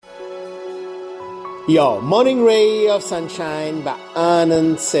Your Morning Ray of Sunshine by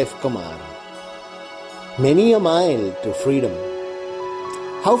Anand Sefkumar. Many a mile to freedom.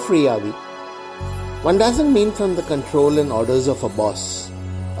 How free are we? One doesn't mean from the control and orders of a boss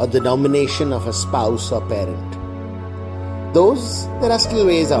or the domination of a spouse or parent. Those there are still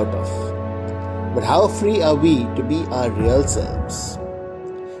ways out of. But how free are we to be our real selves?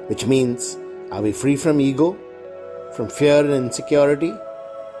 Which means, are we free from ego, from fear and insecurity,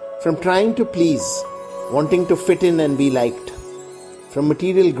 from trying to please, wanting to fit in and be liked, from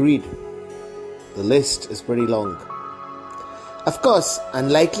material greed? The list is pretty long. Of course,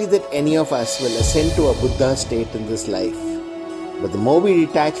 unlikely that any of us will ascend to a Buddha state in this life. But the more we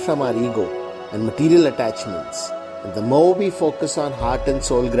detach from our ego and material attachments, and the more we focus on heart and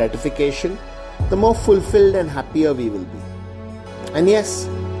soul gratification, the more fulfilled and happier we will be. And yes,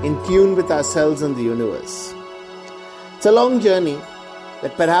 in tune with ourselves and the universe. It's a long journey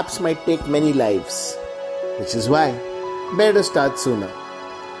that perhaps might take many lives, which is why better to start sooner.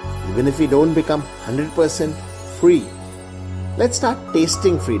 Even if we don't become 100% free, let's start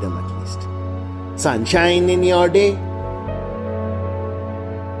tasting freedom at least. Sunshine in your day.